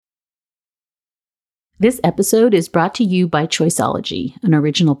This episode is brought to you by Choiceology, an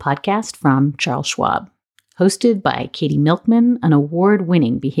original podcast from Charles Schwab. Hosted by Katie Milkman, an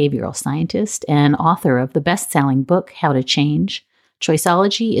award-winning behavioral scientist and author of the best-selling book, How to Change,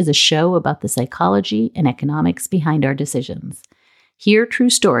 Choiceology is a show about the psychology and economics behind our decisions. Hear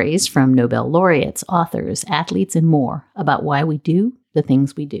true stories from Nobel laureates, authors, athletes, and more about why we do the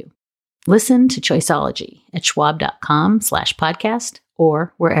things we do. Listen to Choiceology at schwab.com/podcast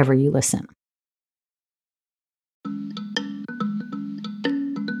or wherever you listen.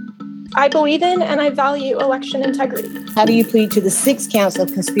 I believe in and I value election integrity. How do you plead to the 6 counts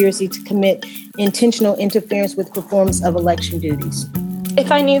of conspiracy to commit intentional interference with performance of election duties?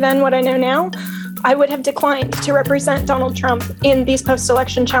 If I knew then what I know now, I would have declined to represent Donald Trump in these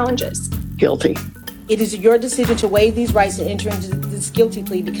post-election challenges. Guilty. It is your decision to waive these rights and enter into this guilty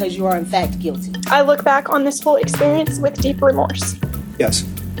plea because you are in fact guilty. I look back on this whole experience with deep remorse. Yes.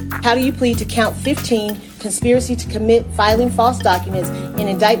 How do you plead to count 15, conspiracy to commit filing false documents in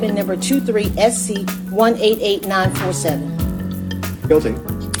indictment number 23SC188947? Guilty.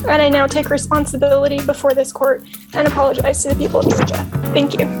 And I now take responsibility before this court and apologize to the people of Georgia.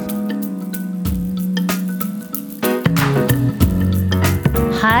 Thank you.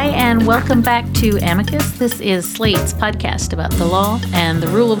 Hi, and welcome back to Amicus. This is Slate's podcast about the law and the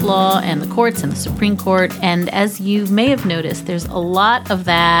rule of law and the courts and the Supreme Court. And as you may have noticed, there's a lot of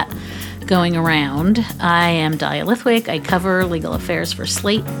that going around. I am Dahlia Lithwick. I cover legal affairs for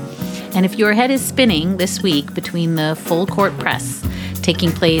Slate. And if your head is spinning this week between the full court press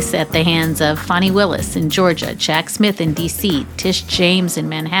taking place at the hands of Fani Willis in Georgia, Jack Smith in D.C., Tish James in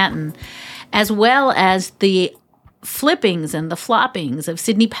Manhattan, as well as the flippings and the floppings of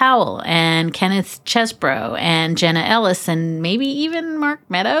Sidney Powell and Kenneth Chesbrough and Jenna Ellis and maybe even Mark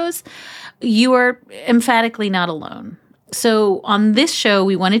Meadows, you are emphatically not alone. So on this show,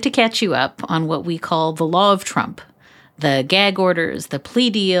 we wanted to catch you up on what we call the law of Trump, the gag orders, the plea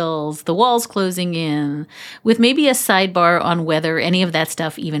deals, the walls closing in, with maybe a sidebar on whether any of that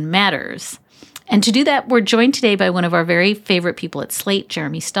stuff even matters. And to do that, we're joined today by one of our very favorite people at Slate,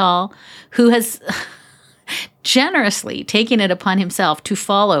 Jeremy Stahl, who has generously taken it upon himself to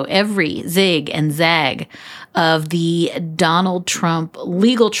follow every zig and zag of the Donald Trump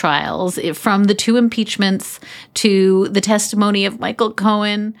legal trials, from the 2 impeachments to the testimony of Michael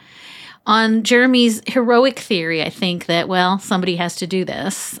Cohen. On Jeremy's heroic theory, I think that, well, somebody has to do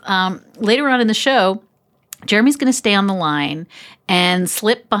this. Later on in the show, Jeremy's going to stay on the line and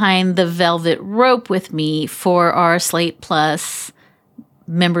slip behind the velvet rope with me for our Slate Plus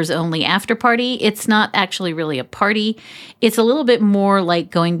members only after party. It's not actually really a party. It's a little bit more like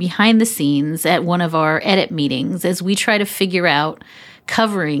going behind the scenes at one of our edit meetings as we try to figure out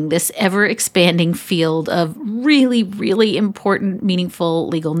covering this ever expanding field of really, really important, meaningful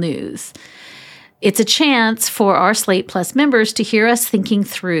legal news. It's a chance for our Slate Plus members to hear us thinking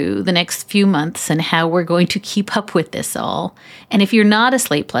through the next few months and how we're going to keep up with this all. And if you're not a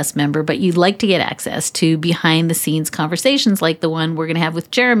Slate Plus member, but you'd like to get access to behind-the-scenes conversations like the one we're going to have with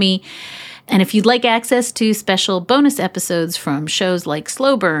Jeremy, and if you'd like access to special bonus episodes from shows like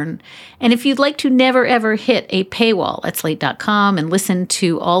Slow Burn, and if you'd like to never, ever hit a paywall at slate.com and listen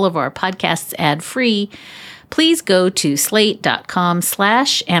to all of our podcasts ad-free, please go to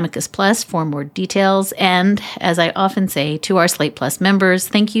slate.com/Amicus Plus for more details. And as I often say to our Slate Plus members,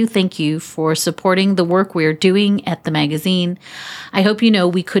 thank you for supporting the work we're doing at the magazine. I hope you know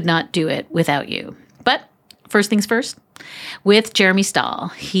we could not do it without you. But first things first, with Jeremy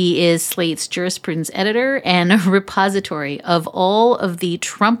Stahl. He is Slate's jurisprudence editor and a repository of all of the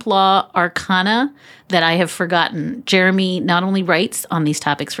Trump law arcana that I have forgotten. Jeremy not only writes on these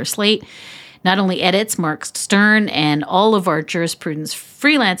topics for Slate, not only edits Mark Stern and all of our jurisprudence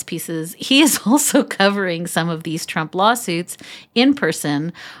freelance pieces, he is also covering some of these Trump lawsuits in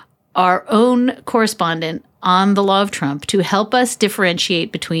person, our own correspondent on the law of Trump, to help us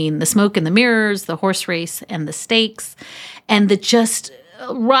differentiate between the smoke and the mirrors, the horse race and the stakes, and the just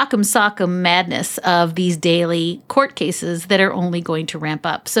rock'em sock'em madness of these daily court cases that are only going to ramp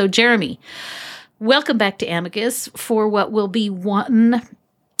up. So, Jeremy, welcome back to Amicus for what will be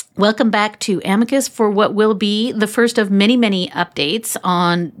Welcome back to Amicus for what will be the first of many, many updates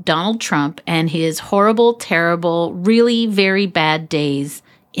on Donald Trump and his horrible, terrible, really very bad days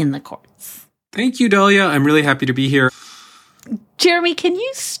in the courts. Thank you, Dahlia. I'm really happy to be here. Jeremy, can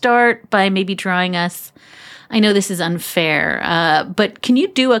you start by maybe drawing us, I know this is unfair, but can you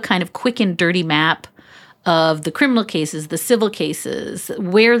do a kind of quick and dirty map of the criminal cases, the civil cases,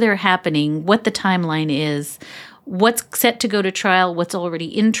 where they're happening, what the timeline is, what's set to go to trial, what's already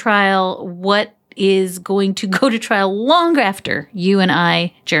in trial, what is going to go to trial long after you and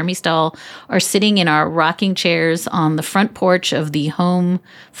I, Jeremy Stahl, are sitting in our rocking chairs on the front porch of the home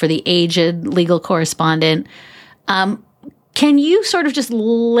for the aged legal correspondent. Can you sort of just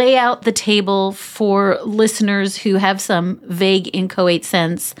lay out the table for listeners who have some vague inchoate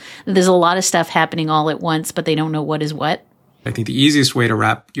sense that there's a lot of stuff happening all at once, but they don't know what is what? I think the easiest way to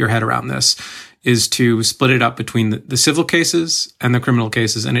wrap your head around this is to split it up between the civil cases and the criminal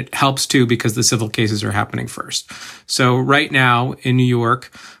cases. And it helps too because the civil cases are happening first. So right now in New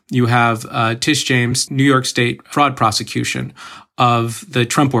York, you have Tish James, New York State fraud prosecution of the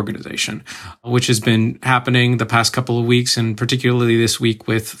Trump Organization, which has been happening the past couple of weeks, and particularly this week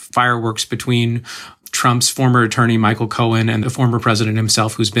with fireworks between Trump's former attorney, Michael Cohen, and the former president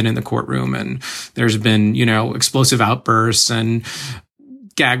himself, who's been in the courtroom. And there's been, explosive outbursts and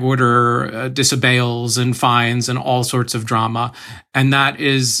gag order disobeyals and fines and all sorts of drama. And that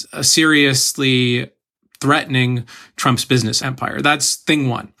is seriously threatening Trump's business empire. That's thing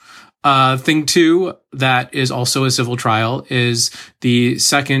one. Thing two, that is also a civil trial, is the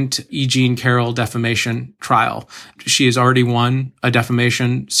second E. Jean Carroll defamation trial. She has already won a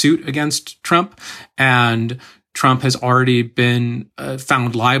defamation suit against Trump, and Trump has already been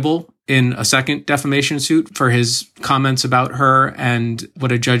found liable in a second defamation suit for his comments about her and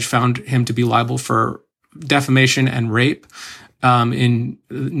what a judge found him to be liable for defamation and rape in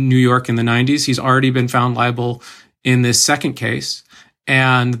New York in the 90s. He's already been found liable in this second case.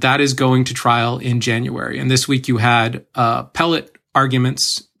 And that is going to trial in January. And this week you had appellate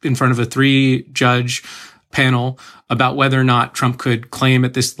arguments in front of a 3-judge panel about whether or not Trump could claim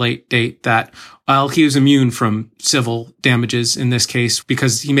at this late date that, well, he was immune from civil damages in this case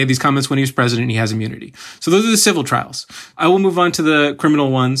because he made these comments when he was president and he has immunity. So those are the civil trials. I will move on to the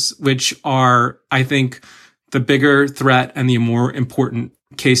criminal ones, which are, I think, the bigger threat and the more important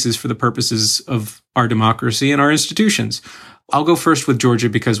cases for the purposes of our democracy and our institutions. I'll go first with Georgia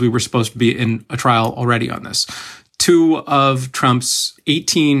because we were supposed to be in a trial already on this. 2 of Trump's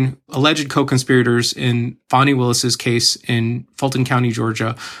 18 alleged co-conspirators in Fani Willis's case in Fulton County,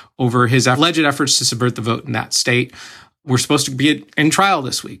 Georgia, over his alleged efforts to subvert the vote in that state were supposed to be in trial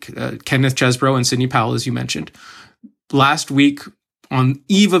this week. Kenneth Chesebro and Sidney Powell, as you mentioned. Last week, on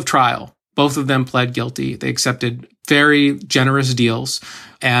eve of trial, both of them pled guilty. They accepted very generous deals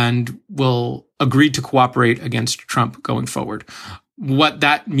and will agree to cooperate against Trump going forward. What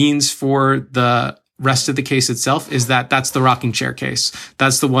that means for the rest of the case itself is that that's the rocking chair case.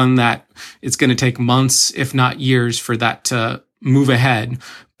 That's the one that it's going to take months, if not years, for that to move ahead.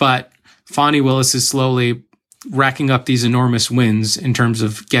 But Fani Willis is slowly racking up these enormous wins in terms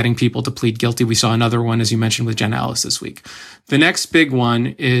of getting people to plead guilty. We saw another one, as you mentioned, with Jenna Ellis this week. The next big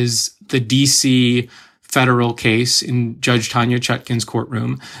one is the D.C. federal case in Judge Tanya Chutkin's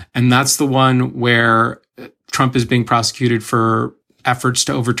courtroom. And that's the one where Trump is being prosecuted for efforts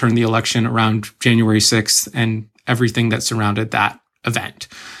to overturn the election around January 6th and everything that surrounded that event.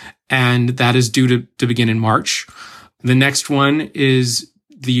 And that is due to begin in March. The next one is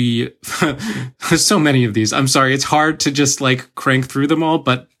there's so many of these. I'm sorry. It's hard to just crank through them all,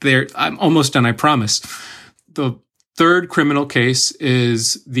 but I'm almost done. I promise. The third criminal case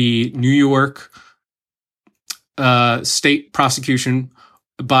is the New York state prosecution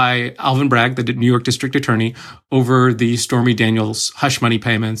by Alvin Bragg, the New York district attorney, over the Stormy Daniels hush money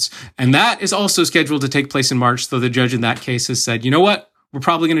payments. And that is also scheduled to take place in March, though the judge in that case has said, you know what? We're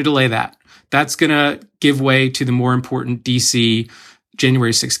probably going to delay that. That's going to give way to the more important D.C.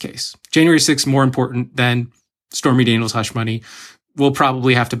 January 6th case. January 6th more important than Stormy Daniels hush money. We'll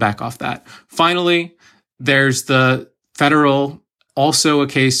probably have to back off that. Finally, there's the federal, also a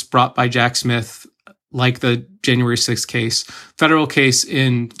case brought by Jack Smith, like the January 6th case, federal case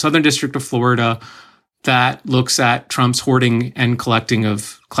in Southern District of Florida that looks at Trump's hoarding and collecting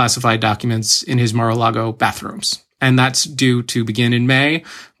of classified documents in his Mar-a-Lago bathrooms. And that's due to begin in May,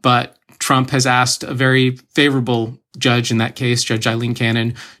 but Trump has asked a very favorable judge in that case, Judge Eileen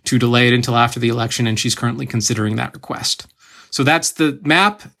Cannon, to delay it until after the election, and she's currently considering that request. So that's the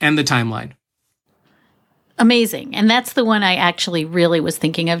map and the timeline. Amazing. And that's the one I actually really was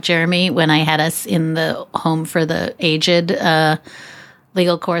thinking of, Jeremy, when I had us in the home for the aged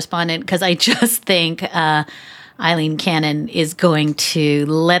legal correspondent, because I just think Eileen Cannon is going to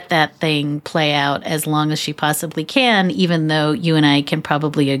let that thing play out as long as she possibly can, even though you and I can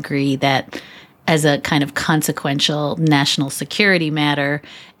probably agree that as a kind of consequential national security matter,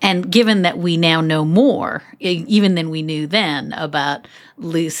 and given that we now know more, even than we knew then, about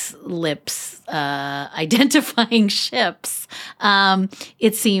loose lips identifying ships,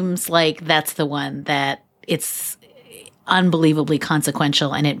 it seems like that's the one that it's unbelievably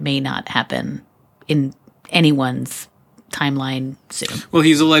consequential and it may not happen in anyone's timeline soon. Well,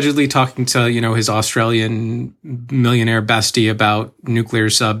 he's allegedly talking to, his Australian millionaire bestie about nuclear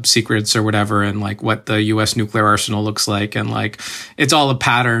sub secrets or whatever, and like what the US nuclear arsenal looks like. And like, it's all a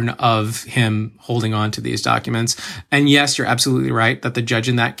pattern of him holding on to these documents. And yes, you're absolutely right that the judge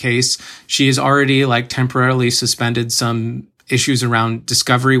in that case, she has already like temporarily suspended some issues around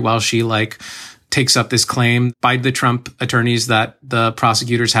discovery while she like takes up this claim by the Trump attorneys that the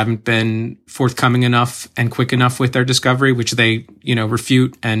prosecutors haven't been forthcoming enough and quick enough with their discovery, which they,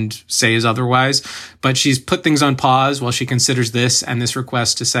 refute and say is otherwise. But she's put things on pause while she considers this and this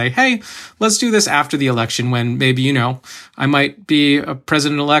request to say, hey, let's do this after the election when maybe, I might be a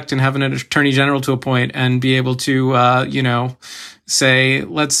president-elect and have an attorney general to appoint and be able to, say,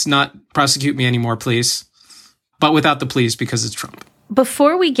 let's not prosecute me anymore, please. But without the please, because it's Trump.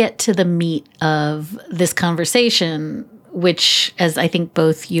 Before we get to the meat of this conversation, which, as I think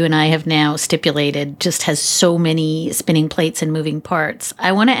both you and I have now stipulated, just has so many spinning plates and moving parts,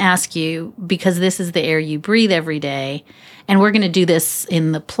 I want to ask you, because this is the air you breathe every day, and we're going to do this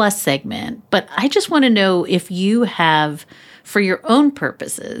in the plus segment, but I just want to know if you have, for your own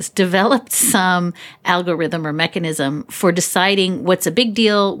purposes, developed some algorithm or mechanism for deciding what's a big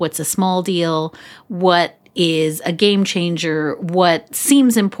deal, what's a small deal, what is a game changer, what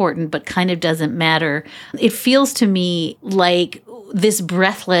seems important but kind of doesn't matter. It feels to me like this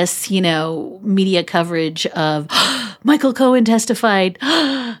breathless, media coverage of Michael Cohen testified,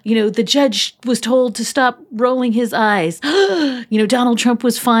 the judge was told to stop rolling his eyes. Donald Trump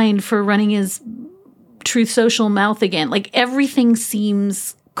was fined for running his Truth Social mouth again. Like everything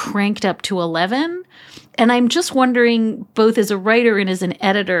seems cranked up to 11. And I'm just wondering, both as a writer and as an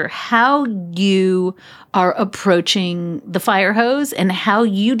editor, how you are approaching the fire hose and how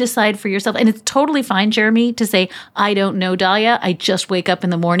you decide for yourself. And it's totally fine, Jeremy, to say, I don't know, Dahlia. I just wake up in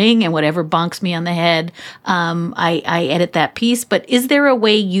the morning and whatever bonks me on the head, I edit that piece. But is there a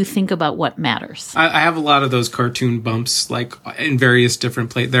way you think about what matters? I have a lot of those cartoon bumps, like in various different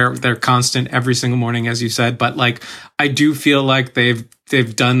places. They're constant every single morning, as you said. But like, I do feel like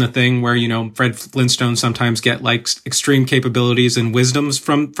they've done the thing where, Fred Flintstone sometimes get like extreme capabilities and wisdoms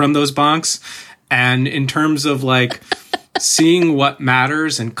from those bonks. And in terms of like seeing what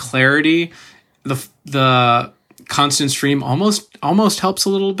matters and clarity, the constant stream almost helps a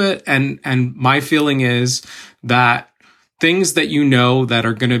little bit. And my feeling is that things that that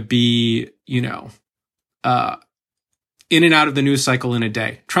are going to be, in and out of the news cycle in a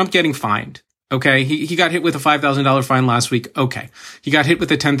day. Trump getting fined. Okay, he got hit with a $5,000 fine last week. Okay. He got hit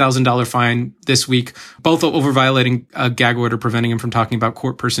with a $10,000 fine this week, both over violating a gag order preventing him from talking about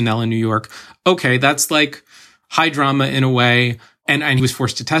court personnel in New York. Okay, that's like high drama in a way. And he was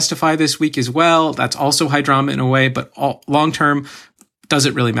forced to testify this week as well. That's also high drama in a way, but long term, does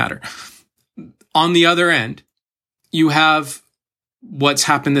it really matter? On the other end, you have what's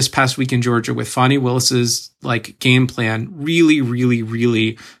happened this past week in Georgia with Fani Willis's like game plan really, really,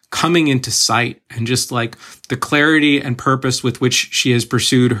 really coming into sight, and just like the clarity and purpose with which she has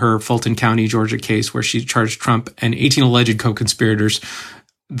pursued her Fulton County, Georgia case where she charged Trump and 18 alleged co-conspirators,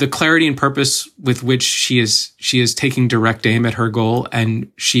 the clarity and purpose with which she is taking direct aim at her goal, and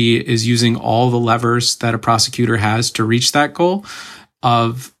she is using all the levers that a prosecutor has to reach that goal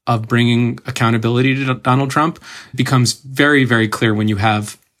of bringing accountability to Donald Trump, becomes very, very clear when you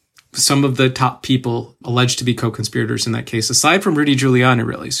have some of the top people alleged to be co-conspirators in that case, aside from Rudy Giuliani,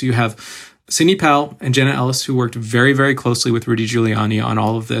 really. So you have Sidney Powell and Jenna Ellis, who worked very, very closely with Rudy Giuliani on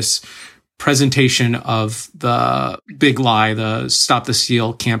all of this presentation of the big lie, the Stop the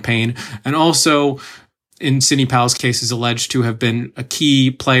Steal campaign. And also, in Sidney Powell's case, is alleged to have been a key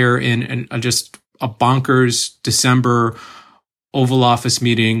player in just a bonkers December Oval Office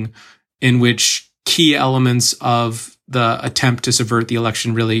meeting in which key elements of the attempt to subvert the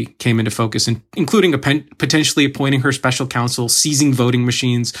election really came into focus, and including potentially appointing her special counsel, seizing voting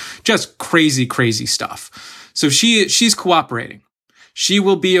machines, just crazy, crazy stuff. So she's cooperating. She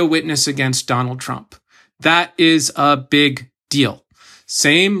will be a witness against Donald Trump. That is a big deal.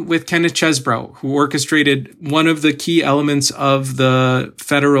 Same with Kenneth Chesebro, who orchestrated one of the key elements of the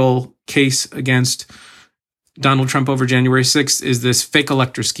federal case against Donald Trump over January 6th is this fake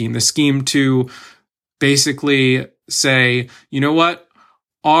elector scheme, the scheme to basically say, you know what?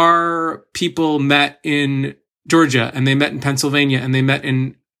 Our people met in Georgia, and they met in Pennsylvania, and they met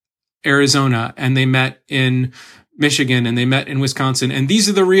in Arizona, and they met in Michigan, and they met in Wisconsin. And these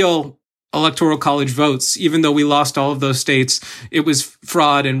are the real electoral college votes. Even though we lost all of those states, it was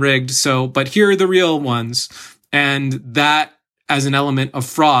fraud and rigged. So, but here are the real ones. And that as an element of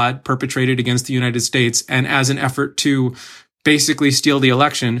fraud perpetrated against the United States and as an effort to basically steal the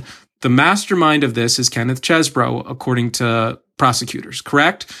election, The mastermind of this is Kenneth Chesebro, according to prosecutors,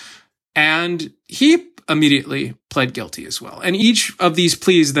 correct? And he immediately pled guilty as well. And each of these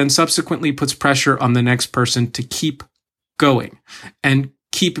pleas then subsequently puts pressure on the next person to keep going and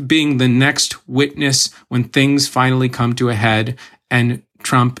keep being the next witness when things finally come to a head and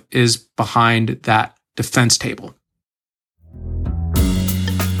Trump is behind that defense table.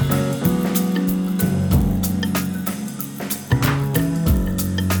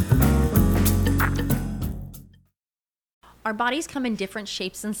 Our bodies come in different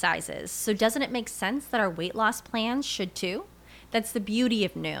shapes and sizes, so doesn't it make sense that our weight loss plans should too? That's the beauty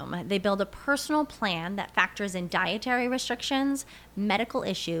of Noom. They build a personal plan that factors in dietary restrictions, medical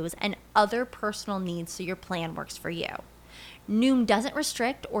issues, and other personal needs so your plan works for you. Noom doesn't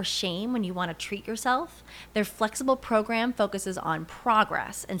restrict or shame when you want to treat yourself. Their flexible program focuses on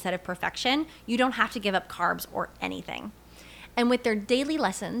progress instead of perfection. You don't have to give up carbs or anything. And with their daily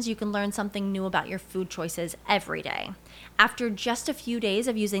lessons, you can learn something new about your food choices every day. After just a few days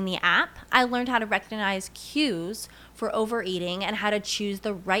of using the app, I learned how to recognize cues for overeating and how to choose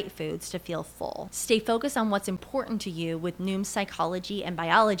the right foods to feel full. Stay focused on what's important to you with Noom's psychology and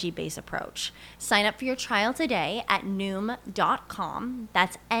biology-based approach. Sign up for your trial today at Noom.com.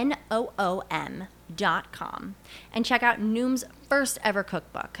 That's Noom.com. And check out Noom's first ever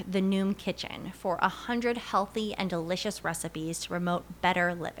cookbook, The Noom Kitchen, for 100 healthy and delicious recipes to promote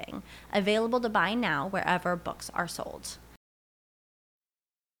better living. Available to buy now wherever books are sold.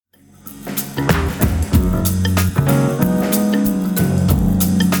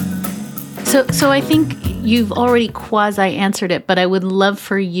 So I think you've already quasi-answered it, but I would love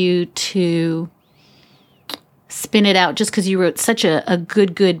for you to spin it out just because you wrote such a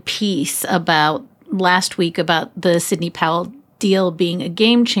good piece about last week about the Sidney Powell deal being a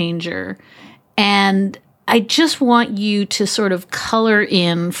game changer. And I just want you to sort of color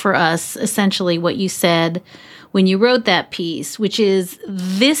in for us essentially what you said when you wrote that piece, which is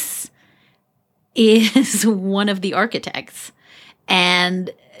this is one of the architects.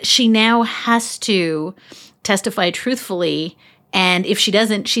 And she now has to testify truthfully. And if she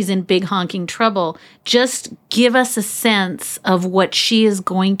doesn't, she's in big honking trouble. Just give us a sense of what she is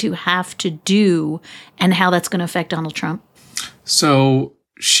going to have to do and how that's going to affect Donald Trump. So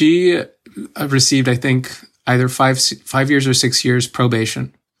she received, I think, either 5 years or 6 years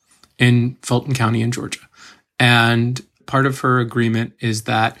probation in Fulton County in Georgia. And part of her agreement is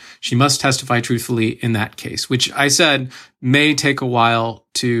that she must testify truthfully in that case, which I said may take a while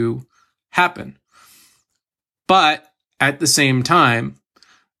to happen. But at the same time,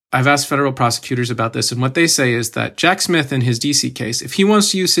 I've asked federal prosecutors about this, and what they say is that Jack Smith in his DC case, if he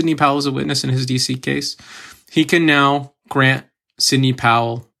wants to use Sidney Powell as a witness in his DC case, he can now grant Sidney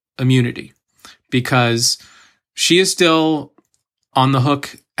Powell immunity because she is still on the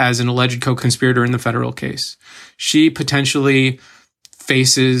hook as an alleged co-conspirator in the federal case. She potentially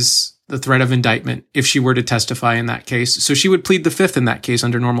faces the threat of indictment if she were to testify in that case. So she would plead the fifth in that case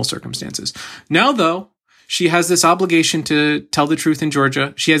under normal circumstances. Now, though, she has this obligation to tell the truth in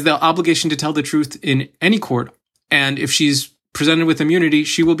Georgia. She has the obligation to tell the truth in any court. And if she's presented with immunity,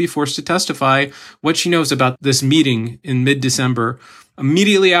 she will be forced to testify what she knows about this meeting in mid-December,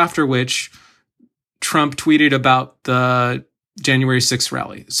 immediately after which Trump tweeted about the January 6th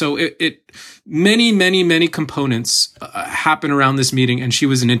rally. So many components happen around this meeting, and she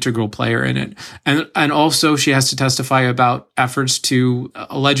was an integral player in it. And also she has to testify about efforts to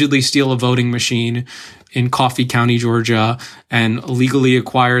allegedly steal a voting machine in Coffee County, Georgia, and illegally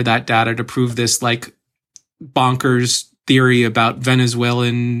acquire that data to prove this like bonkers theory about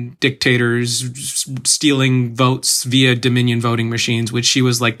Venezuelan dictators stealing votes via Dominion voting machines, which she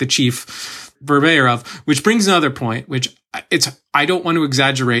was like the chief purveyor of, which brings another point, which I don't want to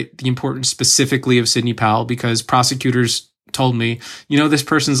exaggerate the importance specifically of Sidney Powell because prosecutors told me, this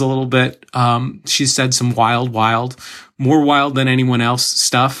person's a little bit, she said some more wild than anyone else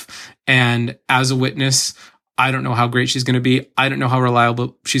stuff. And as a witness, I don't know how great she's going to be. I don't know how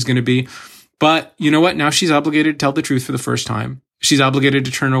reliable she's going to be. But you know what? Now she's obligated to tell the truth for the first time. She's obligated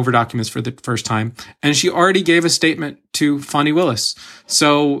to turn over documents for the first time. And she already gave a statement to Fani Willis.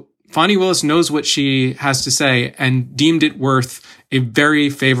 So Fani Willis knows what she has to say and deemed it worth a very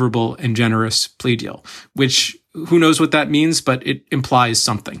favorable and generous plea deal, which who knows what that means, but it implies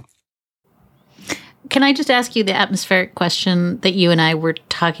something. Can I just ask you the atmospheric question that you and I were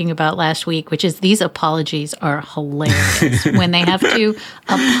talking about last week, which is these apologies are hilarious when they have to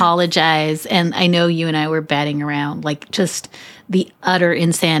apologize. And I know you and I were batting around like just the utter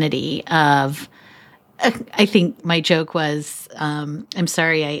insanity of I think my joke was, I'm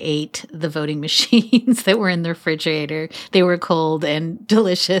sorry I ate the voting machines that were in the refrigerator. They were cold and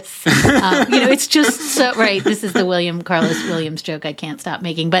delicious. It's just so, right. This is the Carlos Williams joke I can't stop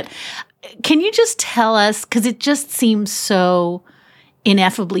making. But can you just tell us, because it just seems so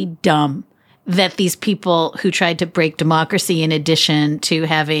ineffably dumb that these people who tried to break democracy, in addition to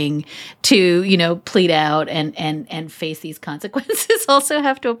having to, plead out and face these consequences, also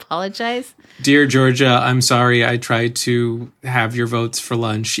have to apologize? Dear Georgia, I'm sorry I tried to have your votes for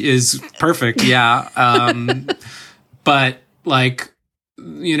lunch is perfect. Yeah. But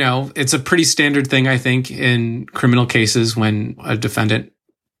it's a pretty standard thing, I think, in criminal cases when a defendant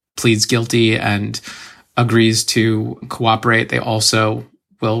pleads guilty and agrees to cooperate. They also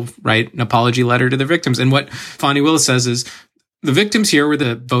will write an apology letter to the victims. And what Fani Willis says is the victims here were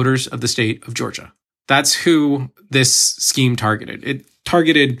the voters of the state of Georgia. That's who this scheme targeted. It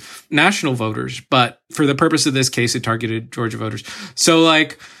targeted national voters, but for the purpose of this case, it targeted Georgia voters. So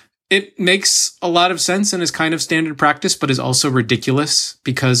it makes a lot of sense and is kind of standard practice, but is also ridiculous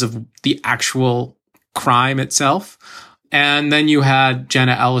because of the actual crime itself. And then you had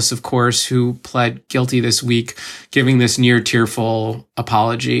Jenna Ellis, of course, who pled guilty this week, giving this near tearful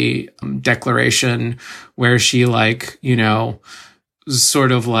apology declaration where she I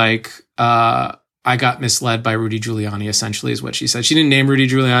got misled by Rudy Giuliani, essentially, is what she said. She didn't name Rudy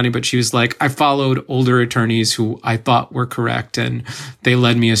Giuliani, but she was like, I followed older attorneys who I thought were correct and they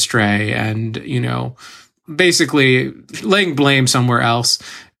led me astray. And, basically laying blame somewhere else.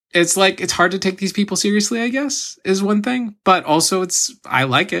 It's it's hard to take these people seriously, I guess, is one thing. But also I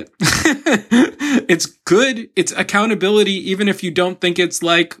like it. It's good. It's accountability. Even if you don't think it's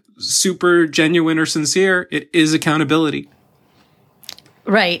super genuine or sincere, it is accountability.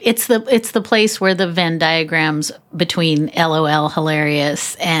 Right. It's the place where the Venn diagrams between LOL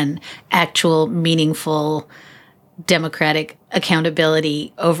hilarious and actual meaningful democratic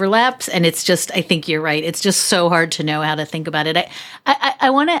accountability overlaps. And it's just, I think you're right. It's just so hard to know how to think about it. I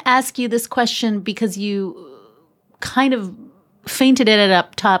want to ask you this question because you kind of fainted at it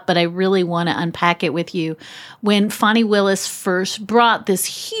up top, but I really want to unpack it with you. When Fani Willis first brought this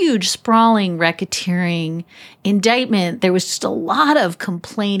huge, sprawling racketeering indictment, there was just a lot of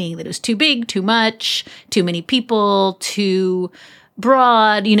complaining that it was too big, too much, too many people, too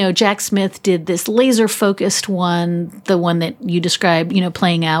broad. Jack Smith did this laser-focused one, the one that you described,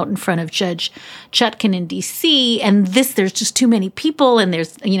 playing out in front of Judge Chutkan in D.C. And there's just too many people, and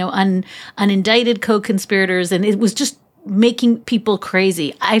there's, unindicted co-conspirators, and it was just making people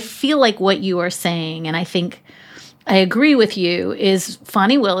crazy. I feel like what you are saying, and I think I agree with you, is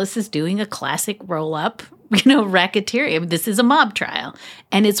Fani Willis is doing a classic roll-up, racketeering. This is a mob trial,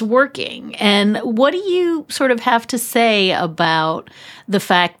 and it's working. And what do you sort of have to say about the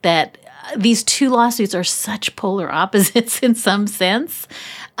fact that these two lawsuits are such polar opposites in some sense,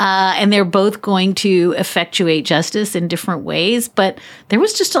 and they're both going to effectuate justice in different ways? But there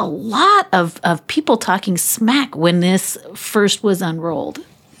was just a lot of people talking smack when this first was unrolled.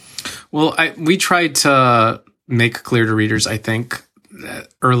 Well, we tried to make clear to readers, I think,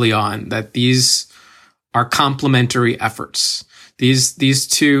 early on that these are complementary efforts. These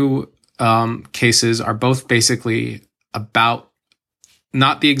two cases are both basically about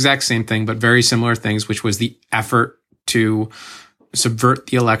not the exact same thing, but very similar things, which was the effort to subvert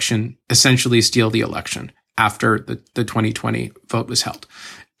the election, essentially steal the election after the 2020 vote was held.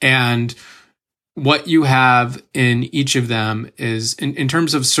 And what you have in each of them is, in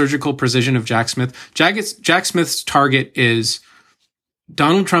terms of surgical precision of Jack Smith, Jack Smith's target is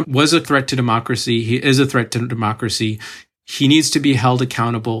Donald Trump was a threat to democracy. He is a threat to democracy. He needs to be held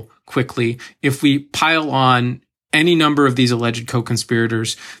accountable quickly. If we pile on any number of these alleged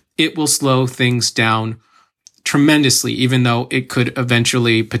co-conspirators, it will slow things down tremendously, even though it could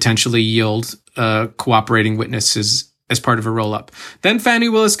eventually potentially yield cooperating witnesses as part of a roll-up. Then Fani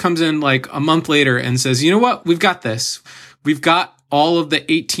Willis comes in a month later and says, you know what? We've got this. We've got all of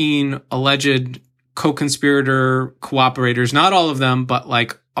the 18 alleged co-conspirator cooperators, not all of them, but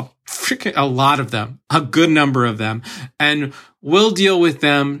a lot of them, a good number of them. And we'll deal with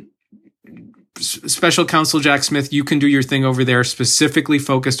them. Special counsel Jack Smith, you can do your thing over there, specifically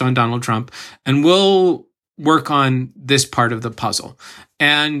focused on Donald Trump, and we'll work on this part of the puzzle.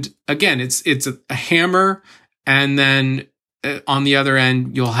 And again, it's a hammer. And then on the other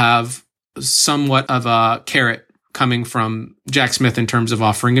end, you'll have somewhat of a carrot coming from Jack Smith in terms of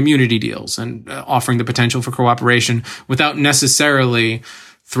offering immunity deals and offering the potential for cooperation without necessarily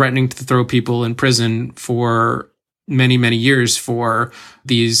threatening to throw people in prison for many, many years for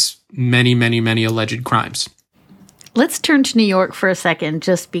these many, many, many alleged crimes. Let's turn to New York for a second,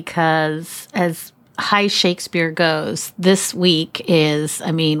 just because, as high Shakespeare goes this week is,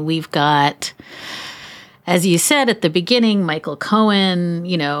 I mean, we've got, as you said at the beginning, Michael Cohen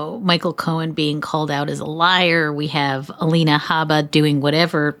being called out as a liar. We have Alina Habba doing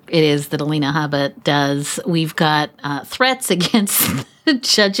whatever it is that Alina Habba does. We've got threats against the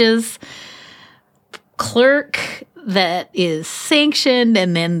judge's clerk that is sanctioned,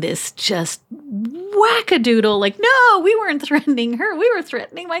 and then this just wackadoodle, like, no, we weren't threatening her. We were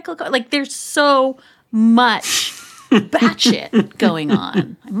threatening Michael Cohen. Like, there's so much batshit going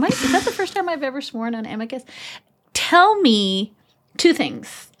on. Is that the first time I've ever sworn on Amicus? Tell me two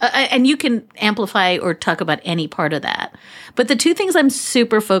things, and you can amplify or talk about any part of that. But the two things I'm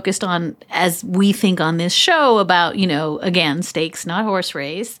super focused on as we think on this show about, again, stakes, not horse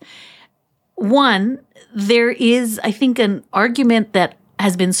race. One, there is, I think, an argument that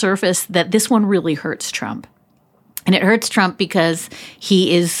has been surfaced that this one really hurts Trump. And it hurts Trump because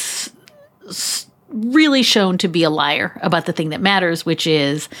he is really shown to be a liar about the thing that matters, which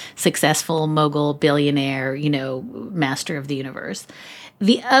is successful mogul, billionaire, master of the universe.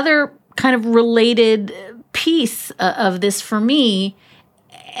 The other kind of related piece of this for me,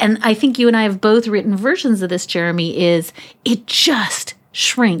 and I think you and I have both written versions of this, Jeremy, is it just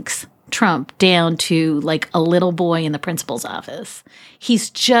shrinks Trump down to like a little boy in the principal's office. He's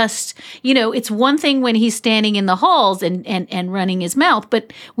just, it's one thing when he's standing in the halls and running his mouth,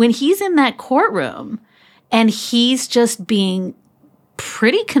 but when he's in that courtroom and he's just being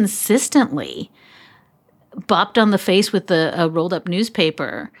pretty consistently bopped on the face with a rolled up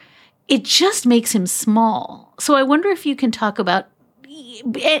newspaper, it just makes him small. So I wonder if you can talk about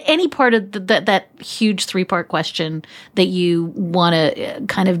any part of that huge three-part question that you want to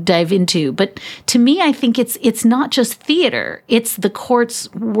kind of dive into. But to me, I think it's not just theater. It's the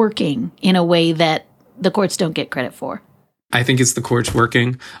courts working in a way that the courts don't get credit for. I think it's the courts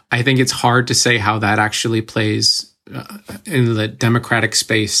working. I think it's hard to say how that actually plays in the democratic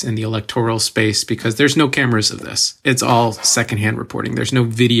space, in the electoral space, because there's no cameras of this. It's all secondhand reporting. There's no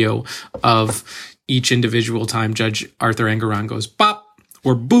video of each individual time Judge Arthur Engoron goes bop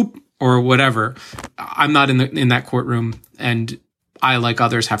or boop or whatever. I'm not in that courtroom, and I, like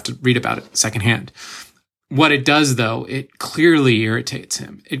others, have to read about it secondhand. What it does, though, it clearly irritates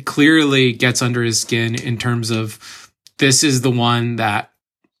him. It clearly gets under his skin in terms of this is the one that,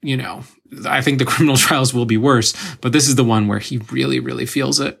 I think the criminal trials will be worse, but this is the one where he really, really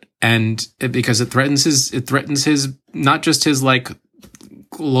feels it. And because it threatens his, not just his like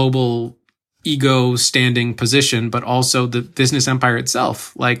global ego standing position, but also the business empire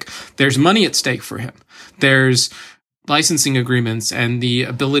itself. Like, there's money at stake for him. There's licensing agreements and the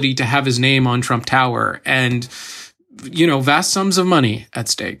ability to have his name on Trump Tower and, vast sums of money at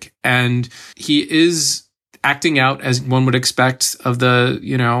stake. And he is acting out as one would expect of the,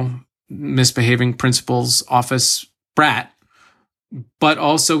 misbehaving principal's office brat, but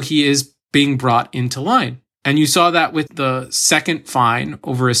also he is being brought into line. And you saw that with the second fine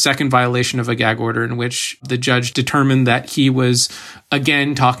over a second violation of a gag order, in which the judge determined that he was,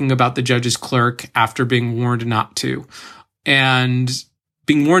 again, talking about the judge's clerk after being warned not to. And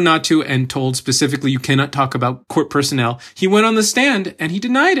being warned not to and told specifically you cannot talk about court personnel, he went on the stand and he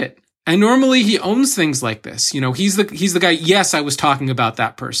denied it. And normally he owns things like this. He's the guy, yes, I was talking about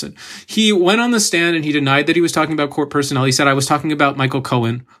that person. He went on the stand and he denied that he was talking about court personnel. He said, I was talking about Michael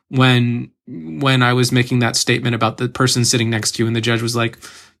Cohen when I was making that statement about the person sitting next to you. And the judge was like,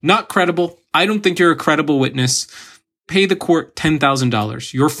 not credible. I don't think you're a credible witness. Pay the court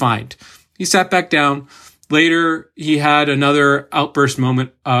 $10,000. You're fined. He sat back down. Later, he had another outburst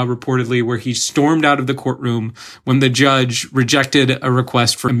moment, reportedly, where he stormed out of the courtroom when the judge rejected a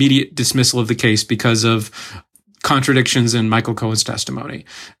request for immediate dismissal of the case because of contradictions in Michael Cohen's testimony.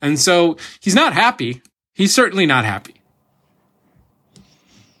 And so he's not happy. He's certainly not happy.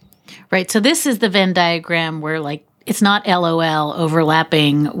 Right. So this is the Venn diagram where, like, it's not LOL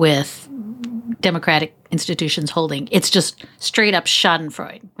overlapping with democratic institutions holding. It's just straight up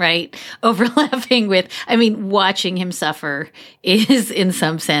schadenfreude, right? Overlapping with, watching him suffer is in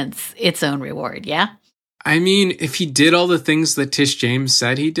some sense its own reward. Yeah. If he did all the things that Tish James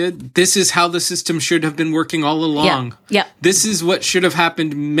said he did, this is how the system should have been working all along. Yeah. This is what should have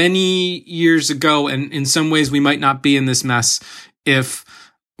happened many years ago. And in some ways we might not be in this mess if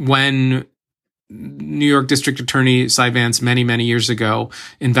when New York District Attorney Cy Vance many, many years ago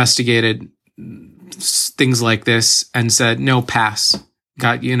investigated things like this and said, no, pass.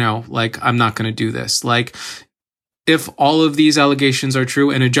 I'm not going to do this. Like, if all of these allegations are true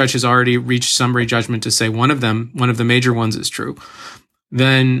and a judge has already reached summary judgment to say one of the major ones is true,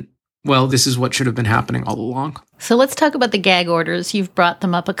 then well, this is what should have been happening all along. So let's talk about the gag orders. You've brought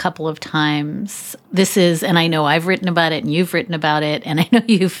them up a couple of times. This is, and I know I've written about it and you've written about it, and I know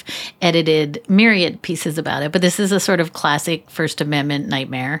you've edited myriad pieces about it, but this is a sort of classic First Amendment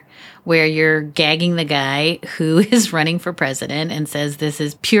nightmare where you're gagging the guy who is running for president and says this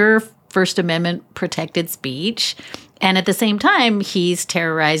is pure First Amendment protected speech. And at the same time, he's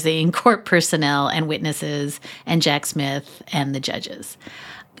terrorizing court personnel and witnesses and Jack Smith and the judges.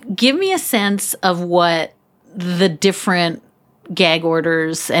 Give me a sense of what the different gag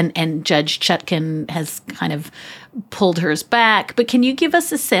orders, and Judge Chutkan has kind of pulled hers back, but can you give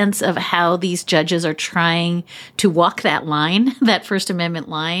us a sense of how these judges are trying to walk that line, that First Amendment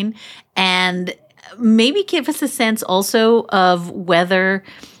line, and maybe give us a sense also of whether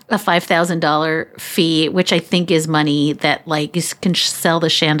a $5,000 fee, which I think is money that like you can sell the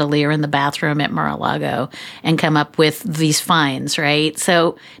chandelier in the bathroom at Mar-a-Lago and come up with these fines, right?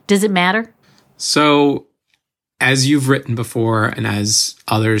 So does it matter? So as you've written before, and as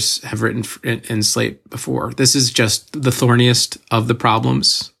others have written in Slate before, this is just the thorniest of the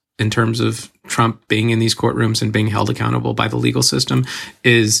problems in terms of Trump being in these courtrooms and being held accountable by the legal system.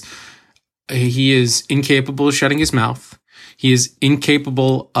 Is he is incapable of shutting his mouth. He is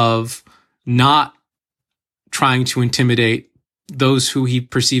incapable of not trying to intimidate those who he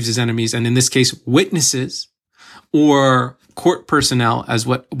perceives as enemies, and in this case, witnesses or court personnel, as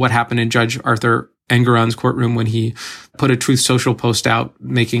what happened in Judge Arthur Engoron's courtroom when he put a Truth Social post out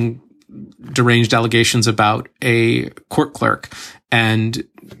making deranged allegations about a court clerk and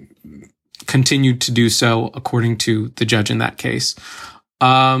continued to do so according to the judge in that case.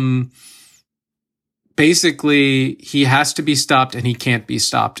 Basically, he has to be stopped and he can't be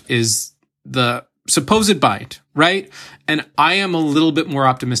stopped is the supposed bind, right? And I am a little bit more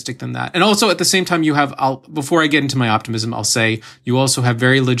optimistic than that. And also at the same time, before I get into my optimism, I'll say you also have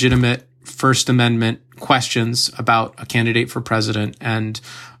very legitimate First Amendment questions about a candidate for president and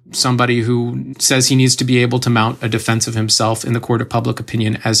somebody who says he needs to be able to mount a defense of himself in the court of public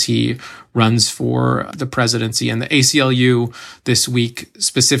opinion as he runs for the presidency. And the ACLU this week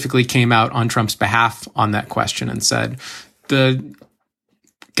specifically came out on Trump's behalf on that question and said the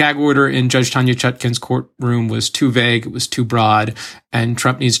gag order in Judge Tanya Chutkan's courtroom was too vague, it was too broad, and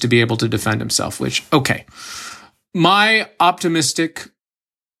Trump needs to be able to defend himself, which, okay. My optimistic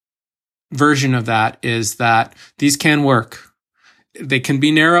version of that is that these can work. They can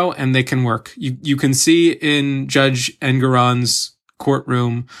be narrow and they can work. You can see in Judge Engoron's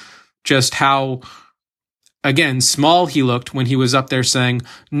courtroom just how, again, small he looked when he was up there saying,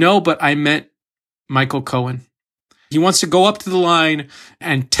 no, but I meant Michael Cohen. He wants to go up to the line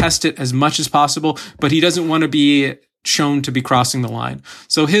and test it as much as possible, but he doesn't want to be shown to be crossing the line.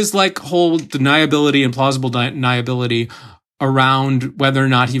 So his whole deniability and plausible deniability around whether or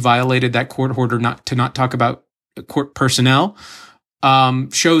not he violated that court order not to talk about court personnel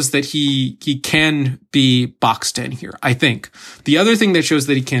shows that he can be boxed in here, I think. The other thing that shows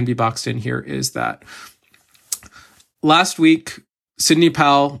that he can be boxed in here is that last week, Sidney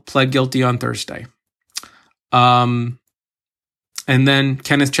Powell pled guilty on Thursday. And then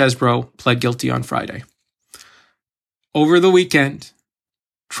Kenneth Chesebro pled guilty on Friday. Over the weekend,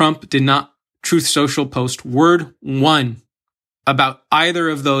 Trump did not Truth Social post word one about either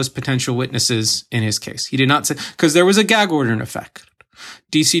of those potential witnesses in his case. He did not say, because there was a gag order in effect.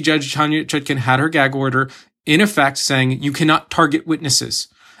 DC Judge Tanya Chutkan had her gag order in effect saying you cannot target witnesses.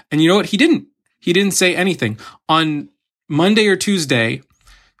 And you know what? He didn't say anything. On Monday or Tuesday,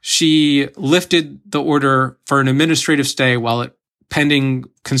 she lifted the order for an administrative stay while it pending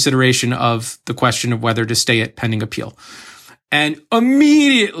consideration of the question of whether to stay it pending appeal. And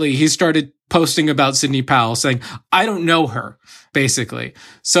immediately he started posting about Sidney Powell saying, I don't know her, basically.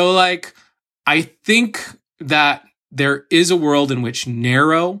 So I think that there is a world in which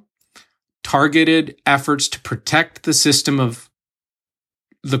narrow, targeted efforts to protect the system of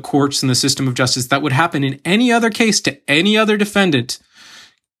the courts and the system of justice that would happen in any other case to any other defendant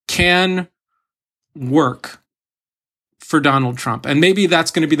can work for Donald Trump. And maybe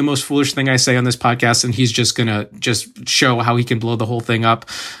that's going to be the most foolish thing I say on this podcast, and he's just going to just show how he can blow the whole thing up.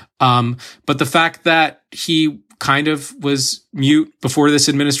 But the fact that he kind of was mute before this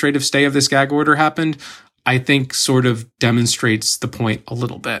administrative stay of this gag order happened, I think sort of demonstrates the point a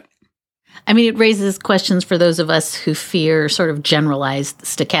little bit. I mean, it raises questions for those of us who fear sort of generalized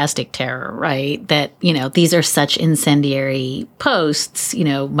stochastic terror, right? That, these are such incendiary posts,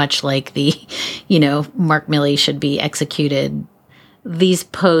 much like the, Mark Milley should be executed. These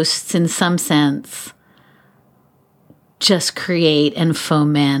posts, in some sense, just create and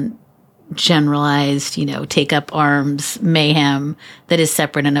foment generalized, take up arms mayhem that is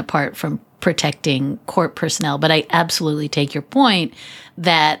separate and apart from protecting court personnel. But I absolutely take your point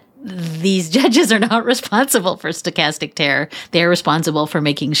that these judges are not responsible for stochastic terror. They're responsible for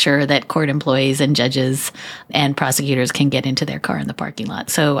making sure that court employees and judges and prosecutors can get into their car in the parking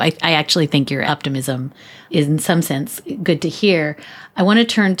lot. So I actually think your optimism is in some sense good to hear. I want to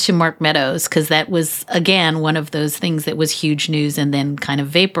turn to Mark Meadows because that was, again, one of those things that was huge news and then kind of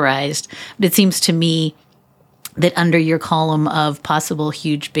vaporized. But it seems to me that under your column of possible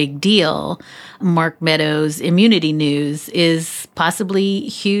huge big deal, Mark Meadows' immunity news is possibly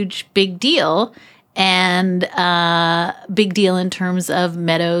huge big deal, and big deal in terms of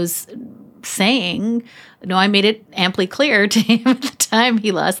Meadows saying, no, I made it amply clear to him at the time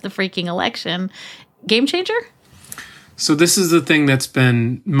he lost the freaking election. Game changer? So this is the thing that's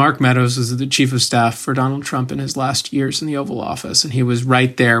been, Mark Meadows is the chief of staff for Donald Trump in his last years in the Oval Office. And he was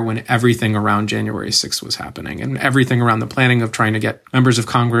right there when everything around January 6th was happening and everything around the planning of trying to get members of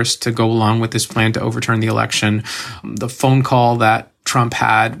Congress to go along with this plan to overturn the election. The phone call that Trump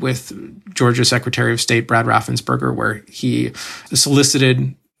had with Georgia Secretary of State Brad Raffensperger, where he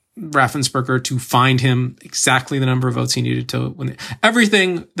solicited Raffensperger to find him exactly the number of votes he needed to win.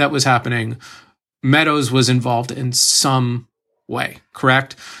 Everything that was happening, Meadows was involved in some way,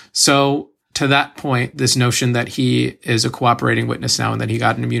 correct? So to that point, this notion that he is a cooperating witness now and that he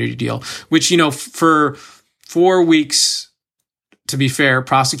got an immunity deal, which, for 4 weeks, to be fair,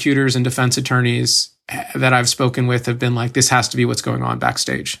 prosecutors and defense attorneys that I've spoken with have been like, this has to be what's going on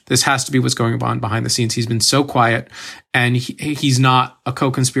backstage. This has to be what's going on behind the scenes. He's been so quiet and he's not a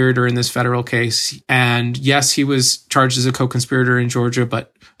co-conspirator in this federal case. And yes, he was charged as a co-conspirator in Georgia,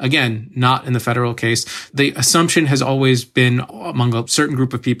 but again, not in the federal case. The assumption has always been among a certain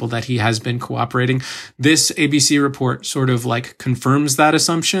group of people that he has been cooperating. This ABC report sort of like confirms that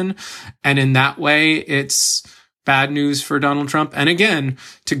assumption. And in that way, it's bad news for Donald Trump. And again,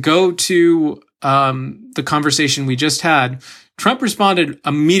 to go to the conversation we just had, Trump responded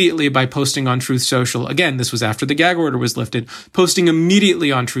immediately by posting on Truth Social. Again, this was after the gag order was lifted, posting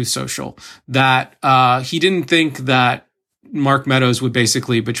immediately on Truth Social that he didn't think that Mark Meadows would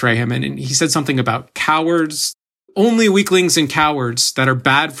basically betray him. And he said something about cowards. Only weaklings and cowards that are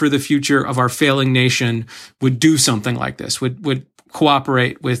bad for the future of our failing nation would do something like this, would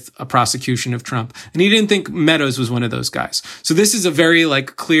cooperate with a prosecution of Trump. And he didn't think Meadows was one of those guys. So this is a very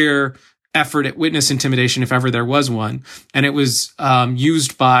clear effort at witness intimidation, if ever there was one. And it was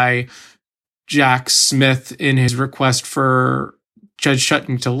used by Jack Smith in his request for Judge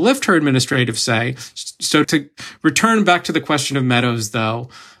Shutkin to lift her administrative say. So to return back to the question of Meadows, though,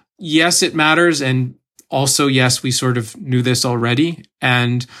 yes, it matters. And also, yes, we sort of knew this already.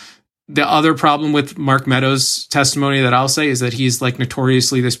 And the other problem with Mark Meadows' testimony that I'll say is that he's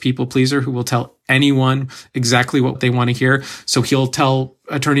notoriously this people pleaser who will tell anyone exactly what they want to hear. So he'll tell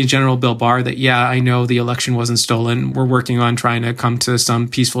Attorney General Bill Barr that, yeah, I know the election wasn't stolen. We're working on trying to come to some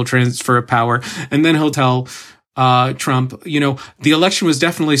peaceful transfer of power. And then he'll tell Trump, the election was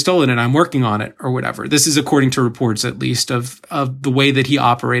definitely stolen and I'm working on it or whatever. This is according to reports, at least, of the way that he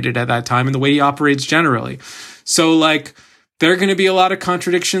operated at that time and the way he operates generally. So there are going to be a lot of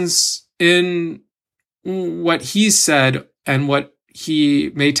contradictions in what he said and what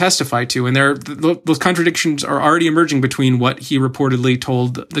he may testify to. And those contradictions are already emerging between what he reportedly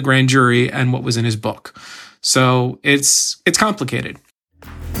told the grand jury and what was in his book. So it's complicated.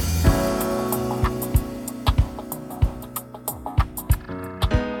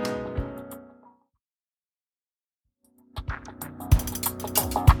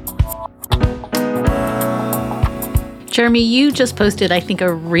 Jeremy, you just posted, I think,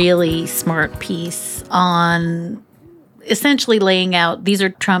 a really smart piece on essentially laying out these are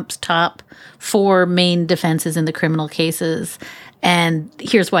Trump's top 4 main defenses in the criminal cases, and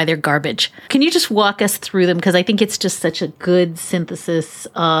here's why they're garbage. Can you just walk us through them? Because I think it's just such a good synthesis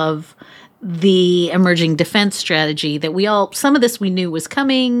of the emerging defense strategy that some of this we knew was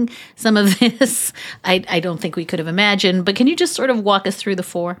coming, some of this I don't think we could have imagined, but can you just sort of walk us through the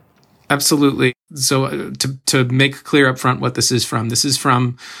 4? Absolutely. So to make clear up front what this is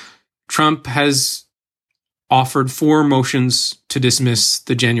from Trump has offered 4 motions to dismiss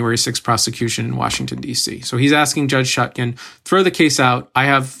the January 6th prosecution in Washington, D.C. So he's asking Judge Shutkin, throw the case out. I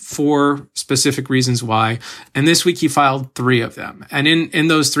have 4 specific reasons why. And this week he filed 3 of them. And in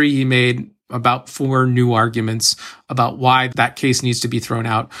those 3, he made about 4 new arguments about why that case needs to be thrown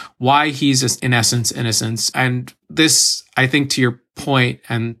out, why he's in essence innocent. And this, I think, to your point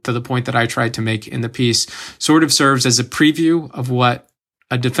and to the point that I tried to make in the piece, sort of serves as a preview of what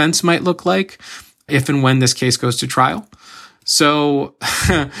a defense might look like if and when this case goes to trial. So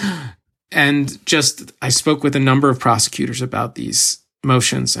And just, I spoke with a number of prosecutors about these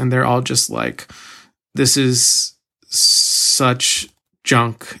motions, and they're all just like, this is such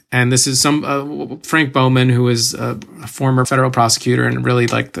junk. And this is Frank Bowman, who is a former federal prosecutor and really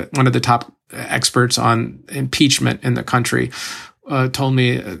like one of the top experts on impeachment in the country, told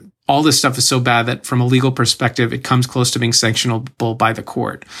me all this stuff is so bad that from a legal perspective, it comes close to being sanctionable by the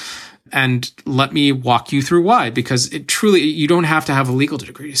court. And let me walk you through why, because you don't have to have a legal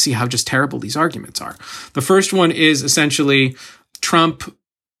degree to see how just terrible these arguments are. The first one is essentially Trump,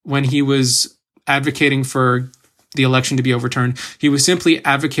 when he was advocating for the election to be overturned, he was simply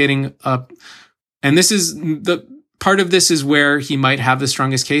advocating, and this is part of this is where he might have the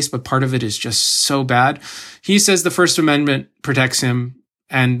strongest case, but part of it is just so bad. He says the First Amendment protects him,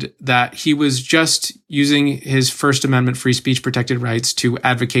 and that he was just using his First Amendment free speech protected rights to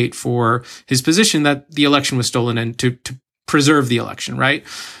advocate for his position that the election was stolen and to preserve the election, right?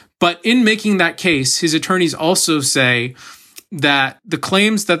 But in making that case, his attorneys also say that the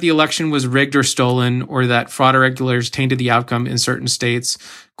claims that the election was rigged or stolen, or that fraud or irregularities tainted the outcome in certain states,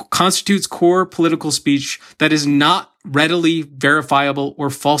 constitutes core political speech that is not readily verifiable or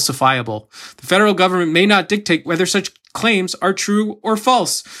falsifiable. The federal government may not dictate whether such claims are true or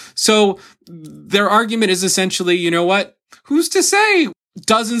false. So their argument is essentially, you know what? Who's to say?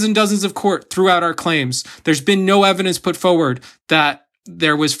 Dozens and dozens of court threw out our claims. There's been no evidence put forward that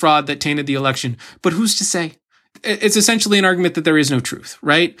there was fraud that tainted the election. But who's to say? It's essentially an argument that there is no truth,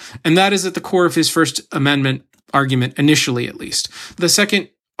 right? And that is at the core of his First Amendment argument, initially at least. The second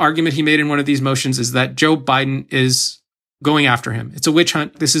argument he made in one of these motions is that Joe Biden is going after him. It's a witch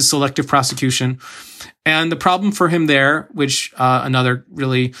hunt. This is selective prosecution. And the problem for him there, which another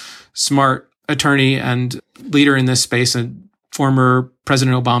really smart attorney and leader in this space, and former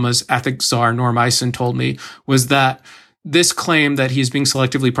President Obama's ethics czar, Norm Eisen, told me, was that this claim that he's being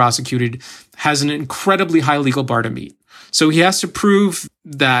selectively prosecuted has an incredibly high legal bar to meet. So he has to prove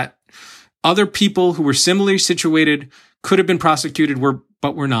that other people who were similarly situated could have been prosecuted,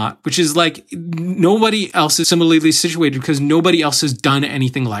 but were not, which is like nobody else is similarly situated because nobody else has done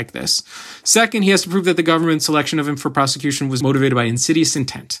anything like this. Second, he has to prove that the government's selection of him for prosecution was motivated by insidious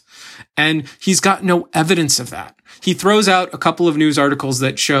intent. And he's got no evidence of that. He throws out a couple of news articles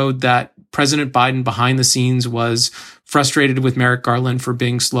that showed that President Biden behind the scenes was frustrated with Merrick Garland for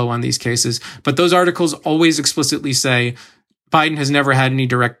being slow on these cases. But those articles always explicitly say Biden has never had any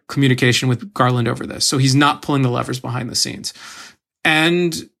direct communication with Garland over this. So he's not pulling the levers behind the scenes.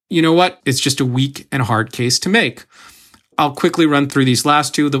 And you know what? It's just a weak and hard case to make. I'll quickly run through these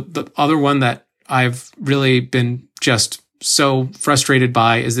last two. The other one that I've really been just so frustrated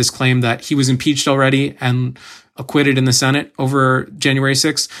by is this claim that he was impeached already and acquitted in the Senate over January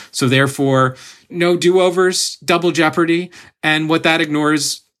 6th. So therefore, no do-overs, double jeopardy. And what that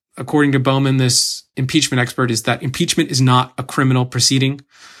ignores, according to Bowman, this impeachment expert, is that impeachment is not a criminal proceeding.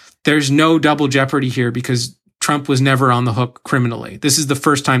 There's no double jeopardy here because Trump was never on the hook criminally. This is the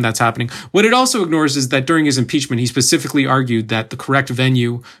first time that's happening. What it also ignores is that during his impeachment, he specifically argued that the correct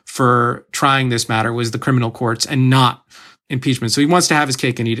venue for trying this matter was the criminal courts and not impeachment. So he wants to have his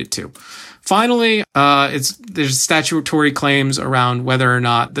cake and eat it too. Finally, there's statutory claims around whether or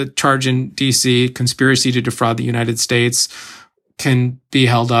not the charge in D.C., conspiracy to defraud the United States, can be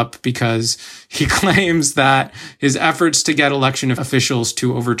held up because he claims that his efforts to get election officials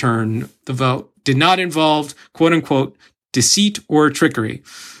to overturn the vote did not involve, quote unquote, deceit or trickery.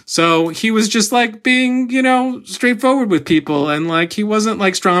 So he was just like being, straightforward with people, and like he wasn't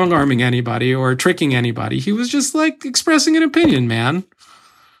like strong arming anybody or tricking anybody. He was just like expressing an opinion, man.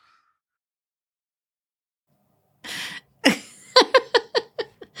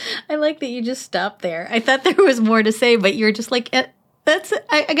 I like that you just stopped there. I thought there was more to say, but you're just like, that's it.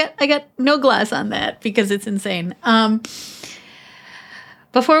 I got no glass on that because it's insane.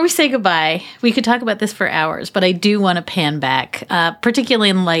 Before we say goodbye, we could talk about this for hours, but I do want to pan back, particularly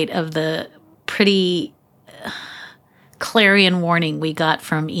in light of the pretty clarion warning we got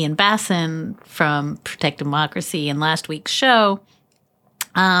from Ian Bassin from Protect Democracy in last week's show.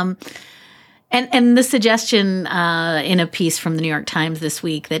 And the suggestion in a piece from the New York Times this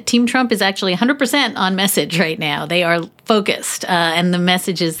week that Team Trump is actually 100% on message right now. They are focused. And the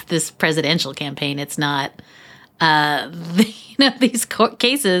message is this presidential campaign. It's not, these court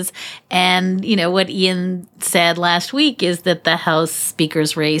cases. And, what Ian said last week is that the House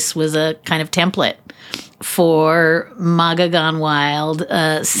Speaker's race was a kind of template for MAGA gone wild,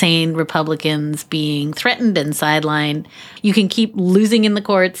 sane Republicans being threatened and sidelined. You can keep losing in the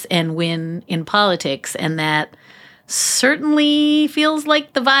courts and win in politics, and that certainly feels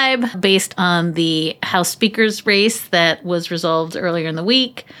like the vibe based on the House Speaker's race that was resolved earlier in the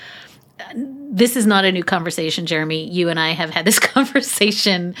week. this is not a new conversation, Jeremy. You and I have had this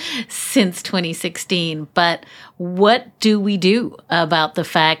conversation since 2016. But what do we do about the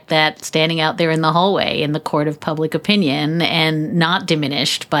fact that standing out there in the hallway in the court of public opinion and not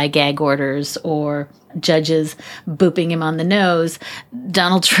diminished by gag orders or judges booping him on the nose,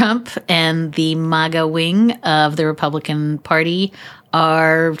 Donald Trump and the MAGA wing of the Republican Party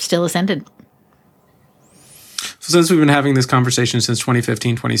are still ascendant? So since we've been having this conversation since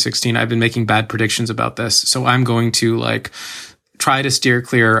 2015, 2016, I've been making bad predictions about this. So I'm going to try to steer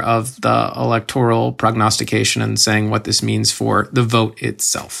clear of the electoral prognostication and saying what this means for the vote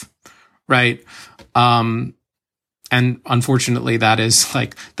itself. Right. And unfortunately, that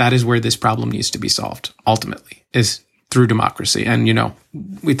is where this problem needs to be solved ultimately, is through democracy. And,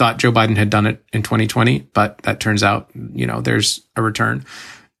 we thought Joe Biden had done it in 2020, but that turns out, there's a return.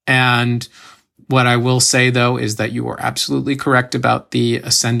 And what I will say, though, is that you are absolutely correct about the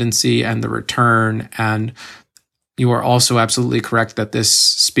ascendancy and the return. And you are also absolutely correct that this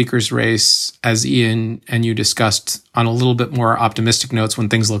speaker's race, as Ian and you discussed on a little bit more optimistic notes when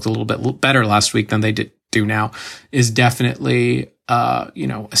things looked a little bit better last week than they do now, is definitely, a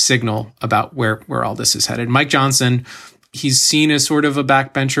signal about where all this is headed. Mike Johnson, he's seen as sort of a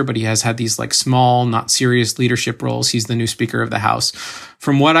backbencher, but he has had these small, not serious leadership roles. He's the new Speaker of the House.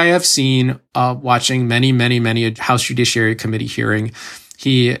 From what I have seen, watching many House Judiciary Committee hearing,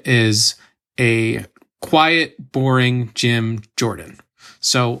 he is a quiet, boring Jim Jordan.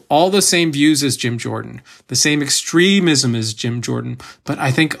 So all the same views as Jim Jordan, the same extremism as Jim Jordan. But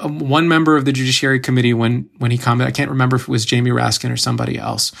I think one member of the Judiciary Committee, when he commented, I can't remember if it was Jamie Raskin or somebody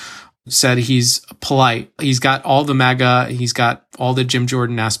else, said he's polite. He's got all the MAGA, he's got all the Jim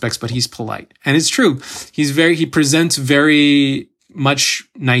Jordan aspects, but he's polite. And it's true. He presents very much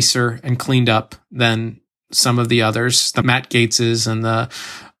nicer and cleaned up than some of the others, the Matt Gaetzes and the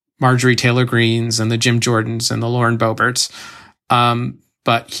Marjorie Taylor Greens and the Jim Jordans and the Lauren Boeberts.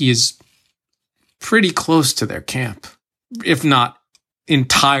 But he is pretty close to their camp, if not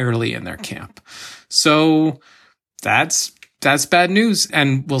entirely in their camp. So that's bad news.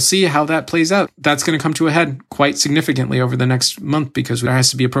 And we'll see how that plays out. That's going to come to a head quite significantly over the next month because there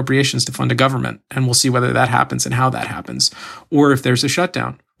has to be appropriations to fund a government. And we'll see whether that happens and how that happens, or if there's a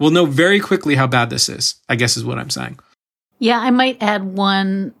shutdown. We'll know very quickly how bad this is, I guess is what I'm saying. Yeah, I might add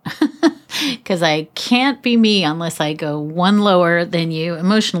one, because I can't be me unless I go one lower than you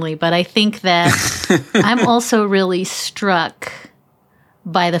emotionally. But I think that I'm also really struck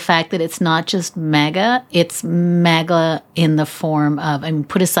by the fact that it's not just MAGA, it's MAGA in the form of,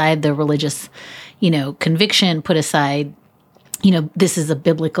 put aside the religious, conviction, put aside, this is a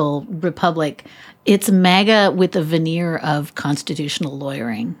biblical republic. It's MAGA with a veneer of constitutional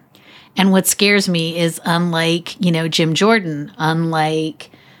lawyering. And what scares me is, unlike, Jim Jordan, unlike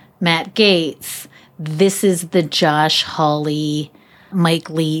Matt Gaetz, this is the Josh Hawley, Mike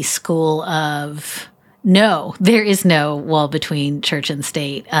Lee school of, no, there is no wall between church and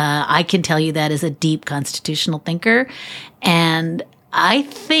state. I can tell you that as a deep constitutional thinker. And I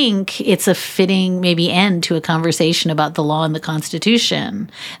think it's a fitting maybe end to a conversation about the law and the Constitution,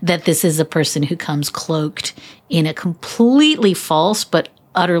 that this is a person who comes cloaked in a completely false but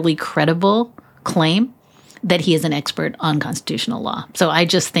utterly credible claim that he is an expert on constitutional law. So I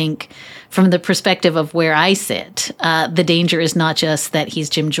just think from the perspective of where I sit, the danger is not just that he's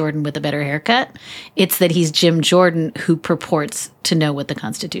Jim Jordan with a better haircut. It's that he's Jim Jordan who purports to know what the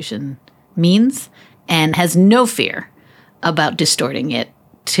Constitution means and has no fear about distorting it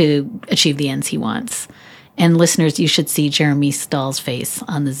to achieve the ends he wants. And listeners, you should see Jeremy Stahl's face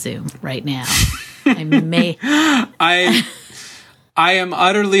on the Zoom right now. I am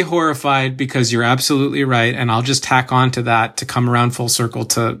utterly horrified because you're absolutely right. And I'll just tack on to that to come around full circle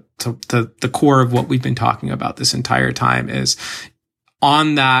to the core of what we've been talking about this entire time is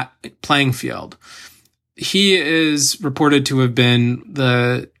on that playing field. He is reported to have been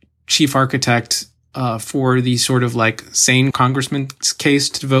the chief architect for the sort of sane congressman's case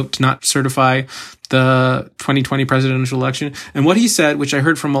to vote to not certify the 2020 presidential election. And what he said, which I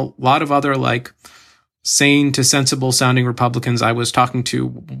heard from a lot of other sane to sensible sounding Republicans I was talking to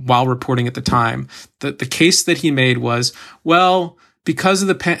while reporting at the time, the case that he made was, well, because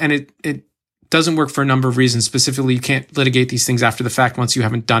of and it doesn't work for a number of reasons. Specifically, you can't litigate these things after the fact once you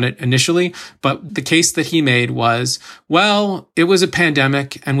haven't done it initially. But the case that he made was, well, it was a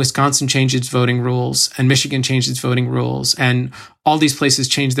pandemic and Wisconsin changed its voting rules and Michigan changed its voting rules and all these places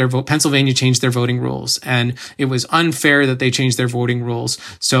changed their vote. Pennsylvania changed their voting rules and it was unfair that they changed their voting rules.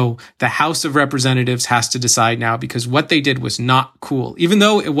 So the House of Representatives has to decide now because what they did was not cool. Even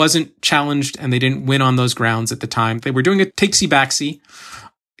though it wasn't challenged and they didn't win on those grounds at the time, they were doing a takesy-backsy.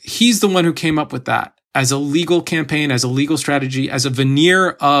 he's the one who came up with that as a legal campaign, as a legal strategy, as a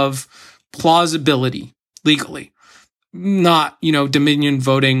veneer of plausibility legally. Not, Dominion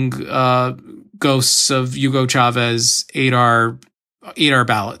voting ghosts of Hugo Chavez 8R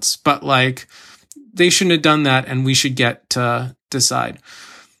ballots, but like they shouldn't have done that, and we should get to decide.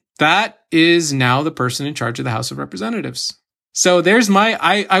 That is now the person in charge of the House of Representatives. So there's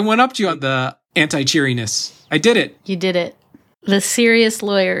I went up to you on the anti-cheeriness. I did it. You did it. The serious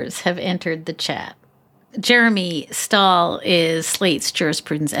lawyers have entered the chat. Jeremy Stahl is Slate's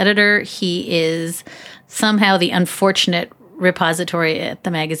jurisprudence editor. He is somehow the unfortunate repository at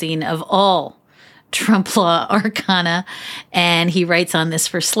the magazine of all Trump law arcana, and he writes on this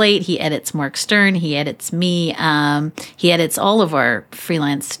for Slate. He edits Mark Stern. He edits me. He edits all of our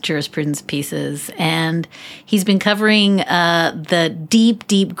freelance jurisprudence pieces, and he's been covering the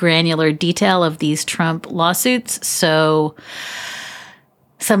deep granular detail of these Trump lawsuits. So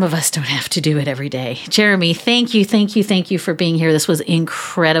some of us don't have to do it every day. Jeremy, thank you for being here. This was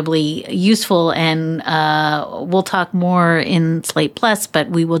incredibly useful, and we'll talk more in Slate Plus,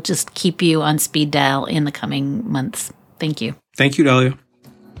 but we will just keep you on speed dial in the coming months. Thank you. Thank you, Dahlia.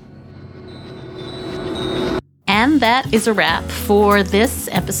 And that is a wrap for this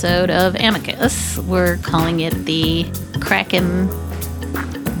episode of Amicus. We're calling it the Kraken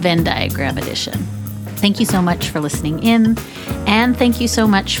Venn diagram edition. Thank you so much for listening in, and thank you so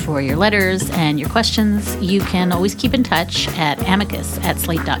much for your letters and your questions. You can always keep in touch at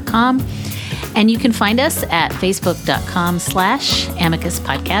amicus@slate.com, and you can find us at facebook.com/Amicus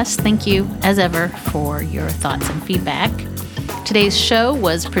Podcast. Thank you, as ever, for your thoughts and feedback. Today's show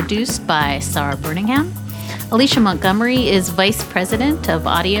was produced by Sarah Birmingham. Alicia Montgomery is Vice President of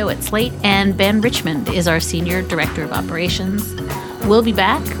Audio at Slate, and Ben Richmond is our Senior Director of Operations. We'll be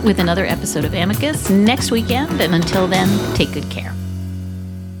back with another episode of Amicus next weekend, and until then, take good care.